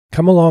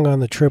Come along on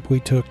the trip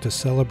we took to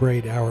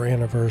celebrate our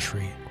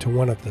anniversary to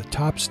one of the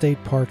top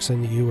state parks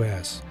in the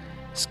U.S.,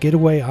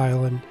 Skidaway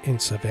Island in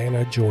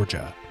Savannah,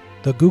 Georgia.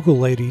 The Google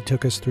lady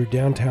took us through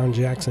downtown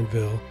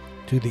Jacksonville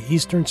to the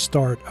eastern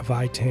start of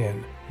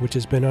I-10, which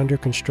has been under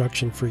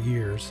construction for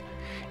years,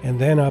 and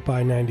then up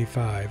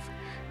I-95,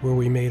 where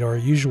we made our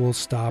usual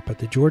stop at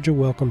the Georgia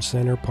Welcome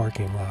Center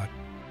parking lot.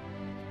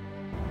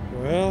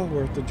 Well,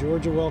 we're at the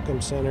Georgia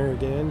Welcome Center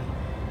again.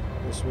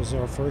 This was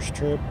our first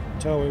trip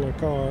towing a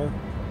car.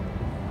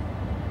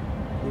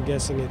 I'm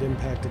guessing it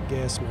impacted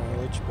gas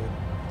mileage,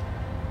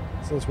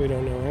 but since we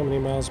don't know how many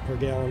miles per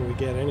gallon we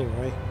get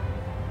anyway.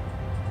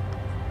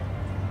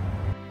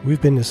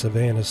 We've been to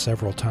Savannah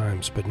several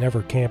times, but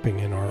never camping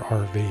in our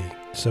RV,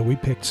 so we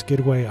picked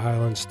Skidaway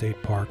Island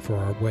State Park for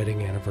our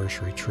wedding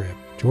anniversary trip.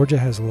 Georgia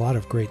has a lot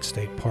of great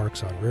state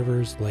parks on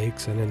rivers,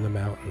 lakes, and in the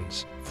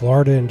mountains.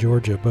 Florida and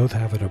Georgia both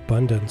have an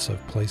abundance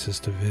of places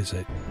to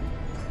visit.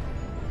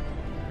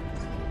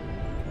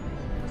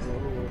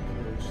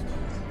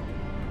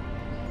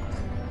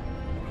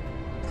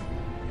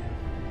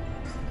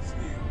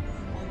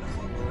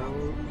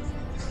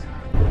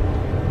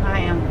 I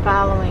am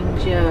following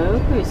Joe,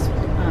 who's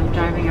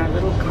driving our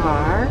little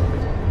car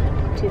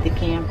to the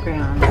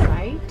campground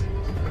site.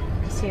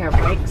 You see our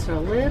bikes are a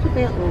little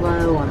bit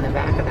low on the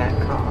back of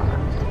that car.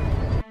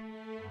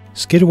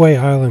 Skidaway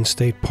Island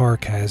State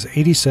Park has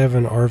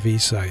 87 RV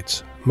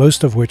sites,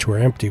 most of which were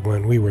empty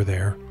when we were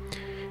there.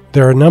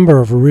 There are a number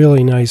of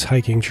really nice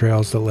hiking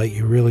trails that let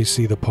you really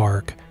see the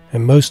park,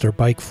 and most are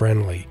bike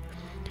friendly.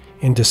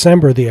 In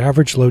December, the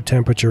average low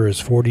temperature is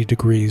 40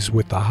 degrees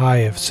with the high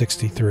of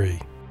 63.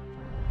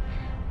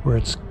 We're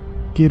at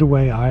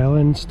Skidaway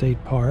Island State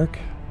Park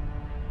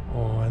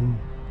on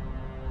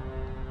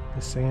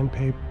the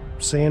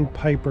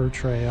Sandpiper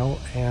Trail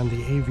and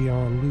the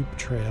Avion Loop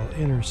Trail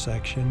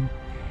intersection.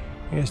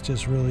 It's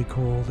just really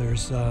cool.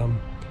 There's a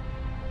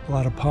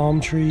lot of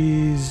palm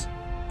trees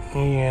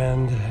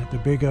and the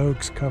big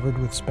oaks covered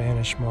with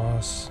Spanish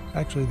moss.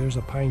 Actually, there's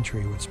a pine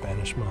tree with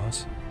Spanish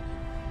moss.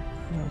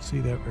 You don't see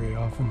that very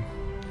often.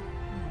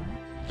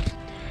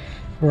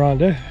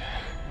 Rhonda,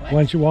 why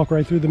don't you walk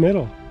right through the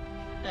middle?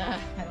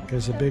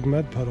 There's a big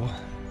mud puddle.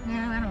 No,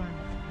 I don't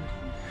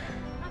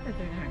want to.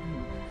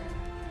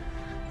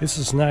 This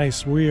is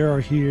nice. We are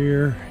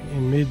here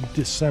in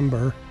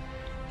mid-December.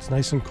 It's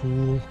nice and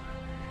cool.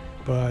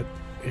 But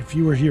if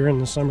you were here in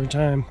the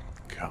summertime,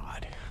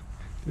 God,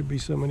 there'd be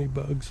so many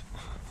bugs.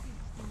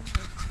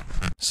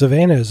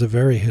 Savannah is a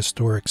very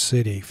historic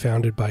city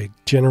founded by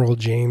General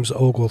James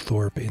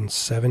Oglethorpe in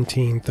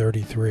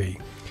 1733.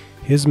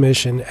 His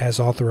mission, as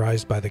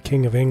authorized by the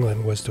King of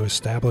England, was to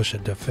establish a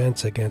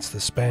defense against the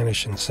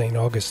Spanish in St.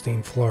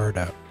 Augustine,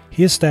 Florida.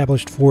 He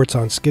established forts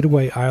on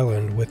Skidaway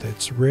Island with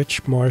its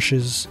rich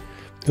marshes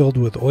filled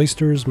with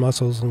oysters,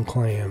 mussels, and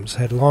clams,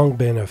 had long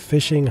been a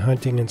fishing,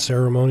 hunting, and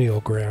ceremonial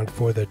ground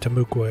for the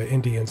Timucua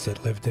Indians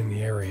that lived in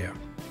the area.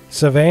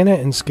 Savannah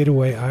and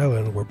Skidaway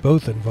Island were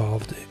both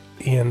involved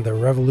in the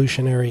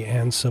Revolutionary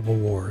and Civil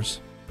Wars.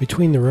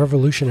 Between the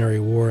Revolutionary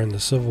War and the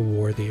Civil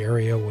War, the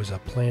area was a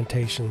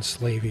plantation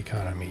slave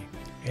economy.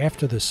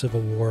 After the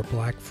Civil War,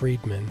 black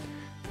freedmen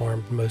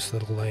farmed most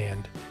of the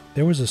land.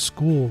 There was a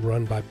school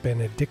run by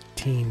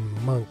Benedictine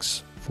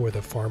monks for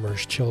the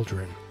farmers'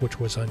 children,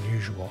 which was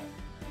unusual.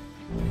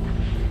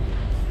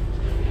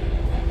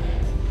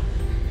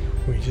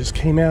 We just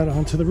came out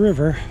onto the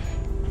river.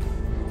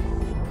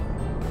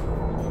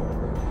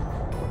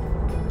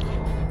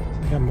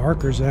 They got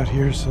markers out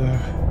here, so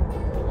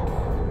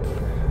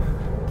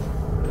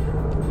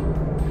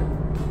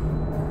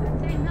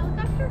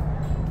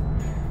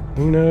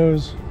who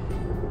knows?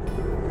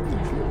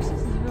 This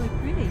is really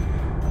pretty.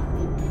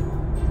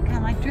 Kind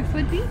of like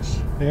Driftwood Beach.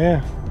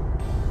 Yeah.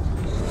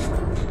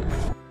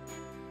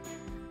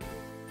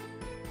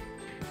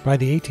 By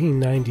the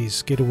 1890s,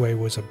 Skidaway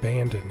was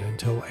abandoned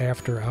until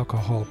after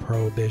alcohol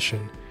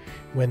prohibition,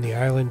 when the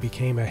island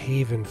became a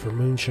haven for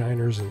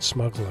moonshiners and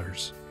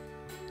smugglers.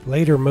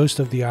 Later, most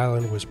of the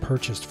island was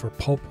purchased for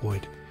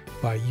pulpwood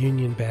by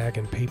Union Bag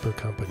and Paper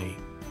Company.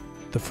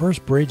 The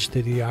first bridge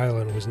to the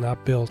island was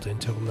not built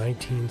until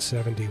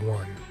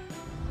 1971.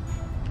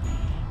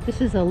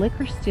 This is a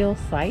liquor still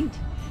site.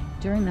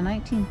 During the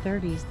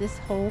 1930s, this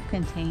hole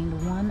contained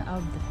one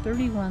of the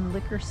 31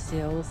 liquor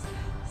stills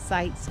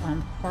sites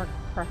on park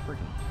property.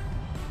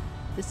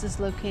 This is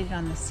located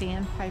on the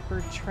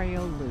Sandpiper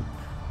Trail Loop.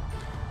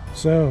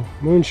 So,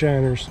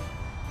 moonshiners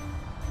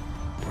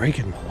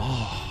breaking the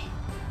law.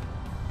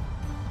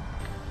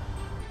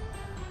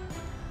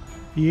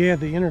 Yeah,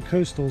 the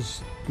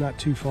Intercoastal's not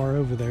too far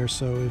over there,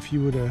 so if you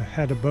would have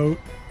had a boat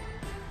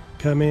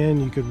come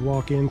in, you could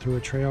walk in through a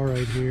trail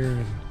right here.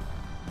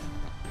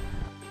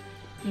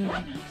 And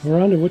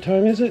Miranda, what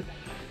time is it?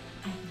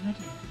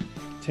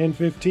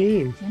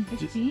 10:15.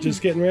 10:15.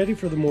 Just getting ready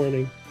for the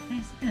morning.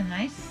 It's been a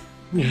nice,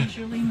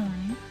 leisurely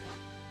morning.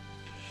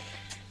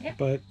 Yep.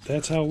 But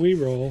that's how we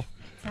roll.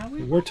 That's how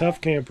we We're tough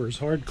campers,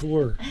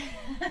 hardcore.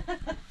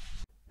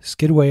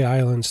 Skidaway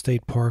Island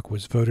State Park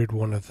was voted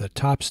one of the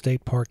top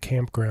state park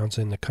campgrounds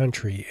in the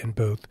country in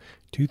both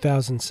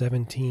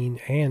 2017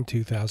 and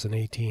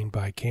 2018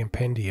 by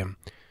Campendium,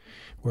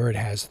 where it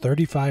has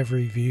 35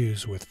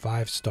 reviews with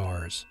 5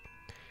 stars.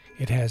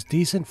 It has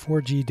decent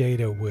 4G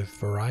data with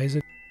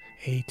Verizon,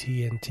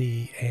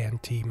 AT&T,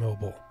 and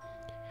T-Mobile.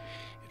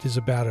 It is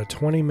about a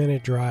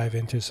 20-minute drive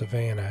into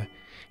Savannah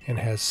and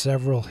has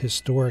several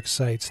historic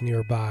sites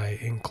nearby,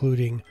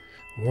 including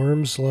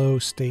Wormsloe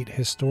State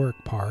Historic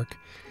Park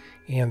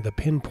and the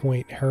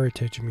Pinpoint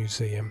Heritage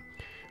Museum,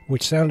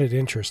 which sounded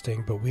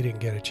interesting, but we didn't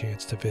get a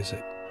chance to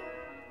visit.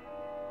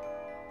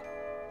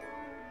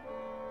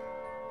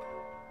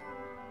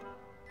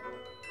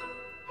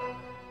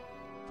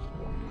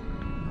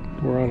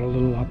 We're on a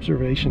little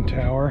observation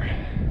tower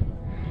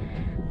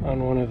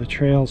on one of the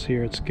trails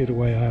here at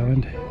Skidaway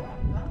Island.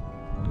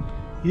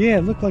 Yeah,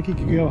 it looked like you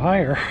could go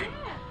higher.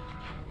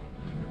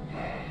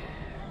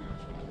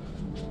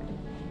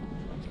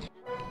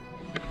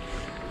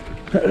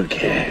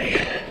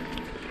 Okay,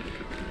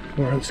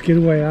 we're on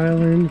Skidaway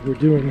Island. We're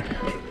doing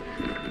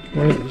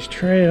one of these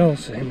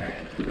trails, and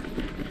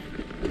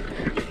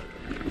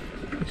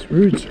these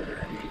roots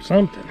are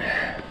something.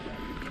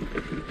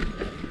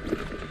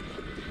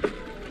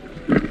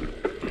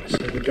 So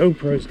the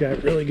GoPro's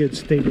got really good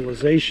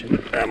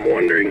stabilization. I'm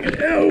wondering,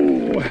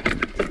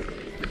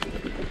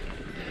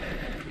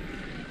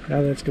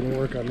 how that's going to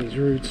work on these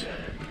roots,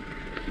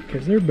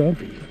 because they're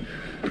bumpy.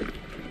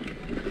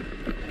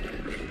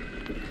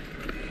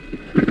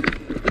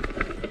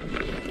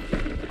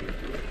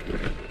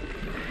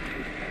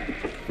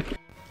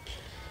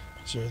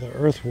 These are the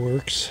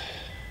earthworks.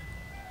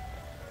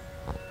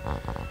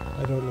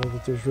 I don't know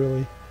that there's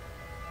really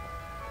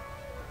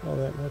all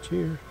that much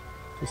here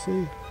to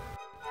see.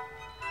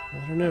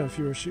 I don't know, if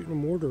you were shooting a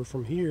mortar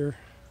from here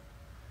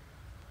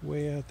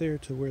way out there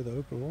to where the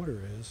open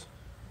water is,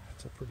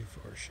 that's a pretty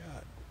far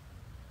shot.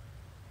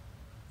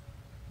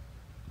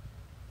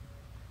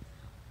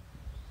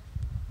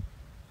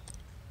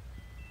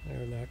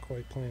 They're not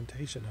quite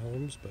plantation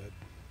homes, but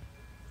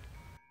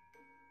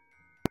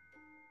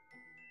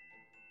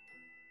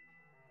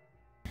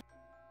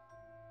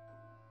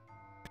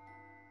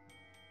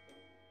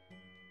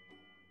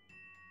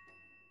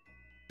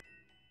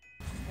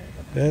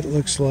that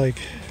looks like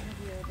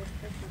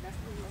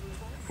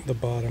the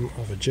bottom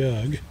of a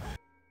jug.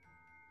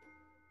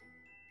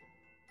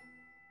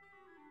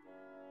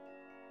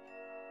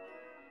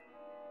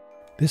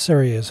 This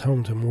area is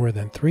home to more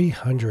than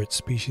 300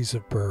 species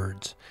of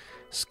birds.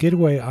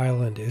 Skidaway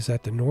Island is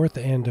at the north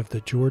end of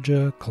the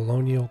Georgia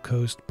Colonial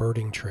Coast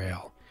Birding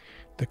Trail.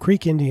 The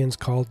Creek Indians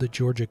called the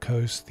Georgia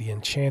coast the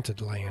Enchanted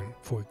Land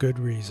for good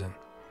reason.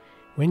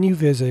 When you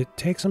visit,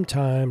 take some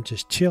time,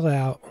 just chill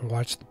out and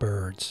watch the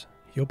birds.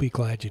 You'll be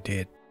glad you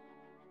did.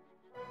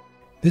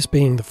 This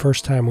being the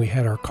first time we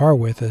had our car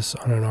with us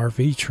on an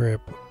RV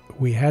trip,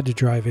 we had to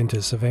drive into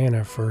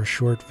Savannah for a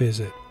short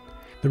visit.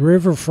 The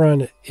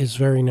riverfront is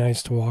very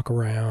nice to walk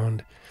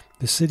around.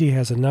 The city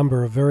has a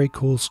number of very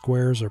cool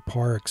squares or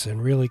parks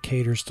and really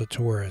caters to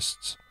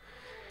tourists.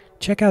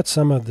 Check out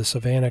some of the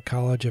Savannah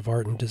College of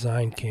Art and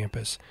Design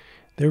campus.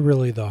 They're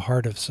really the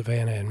heart of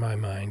Savannah in my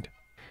mind.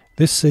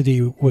 This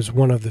city was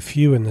one of the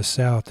few in the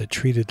South that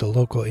treated the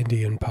local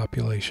Indian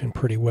population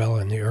pretty well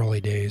in the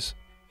early days.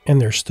 And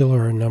there still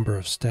are a number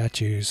of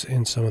statues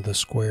in some of the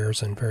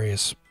squares and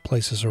various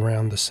places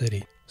around the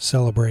city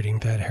celebrating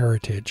that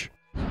heritage.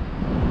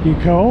 You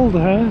cold,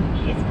 huh?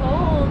 It's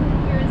cold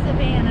here in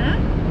Savannah.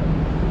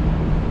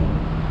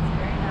 It's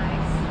very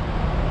nice.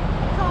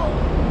 Cold.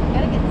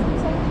 Gotta get some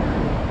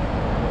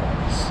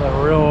sunshine. It's a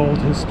real old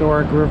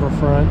historic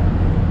riverfront.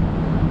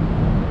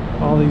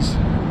 All these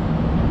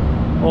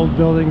old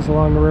buildings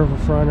along the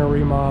riverfront are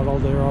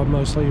remodeled. They're all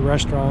mostly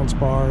restaurants,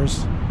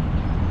 bars,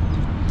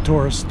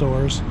 tourist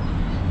stores.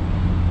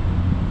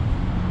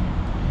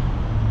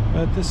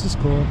 But this is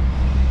cool.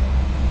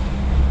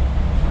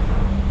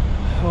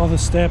 All the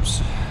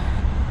steps.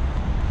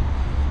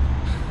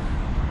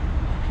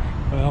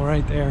 Well,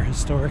 right there,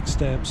 historic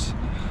steps.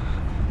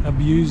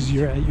 Abuse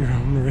you at your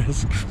own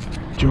risk.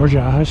 Georgia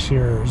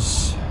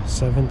Ushers,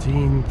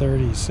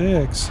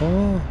 1736,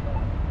 huh?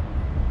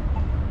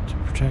 To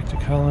protect a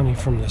colony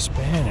from the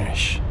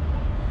Spanish.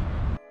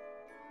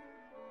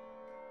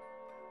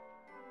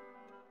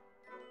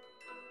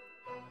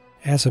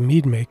 As a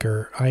mead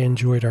maker, I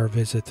enjoyed our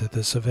visit to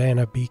the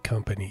Savannah Bee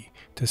Company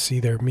to see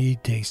their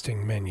mead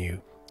tasting menu.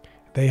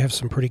 They have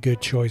some pretty good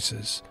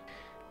choices.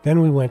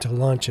 Then we went to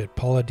lunch at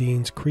Paula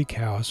Dean's Creek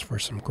House for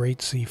some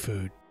great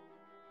seafood.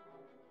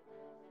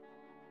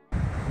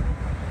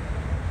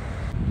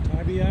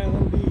 Tybee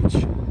Island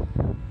Beach.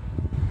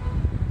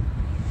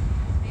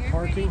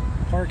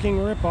 Parking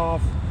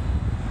ripoff.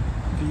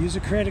 If you use a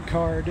credit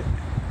card,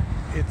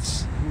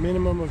 it's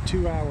minimum of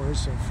 2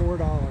 hours, so $4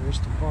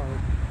 to park.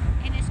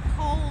 And it's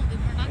cold, and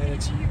we're not going to be here. And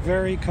it's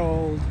very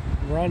cold.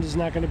 Rhonda's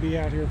not going to be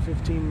out here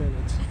 15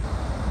 minutes.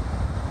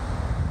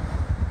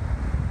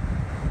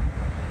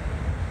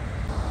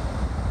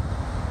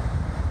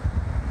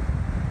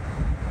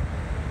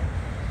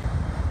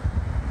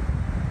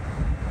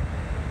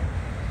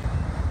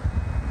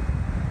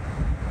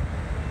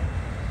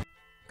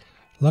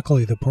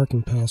 Luckily, the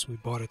parking pass we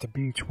bought at the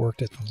beach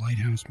worked at the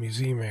Lighthouse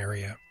Museum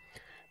area.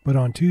 But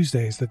on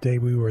Tuesdays, the day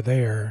we were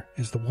there,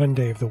 is the one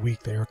day of the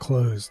week they are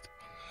closed.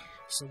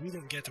 So we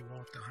didn't get to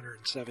walk the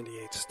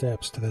 178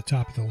 steps to the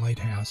top of the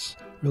lighthouse.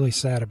 Really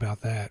sad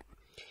about that.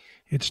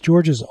 It's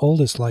Georgia's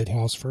oldest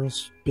lighthouse,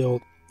 first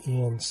built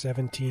in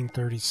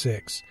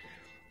 1736.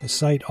 The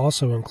site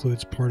also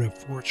includes part of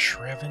Fort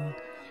Shreven,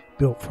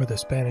 built for the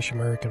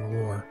Spanish-American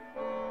War.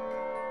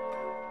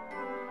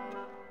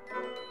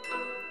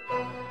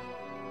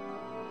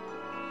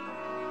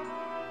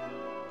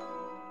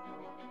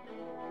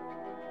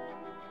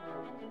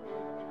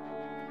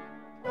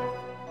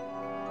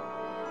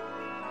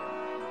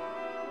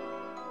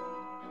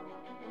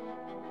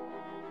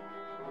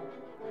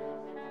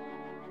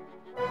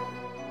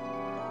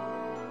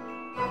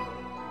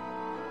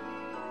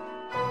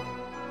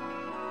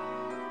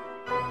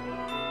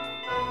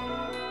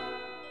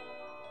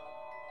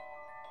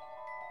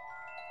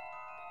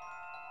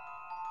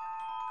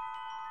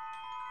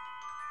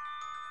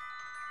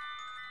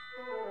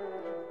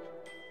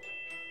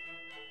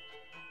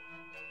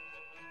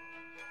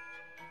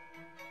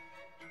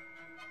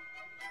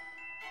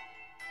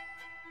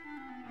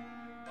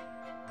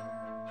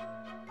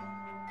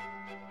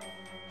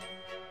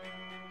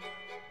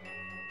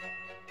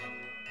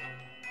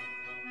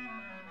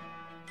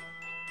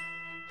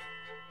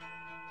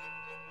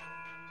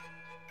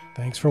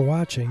 Thanks for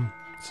watching.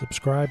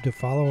 Subscribe to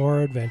follow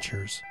our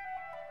adventures.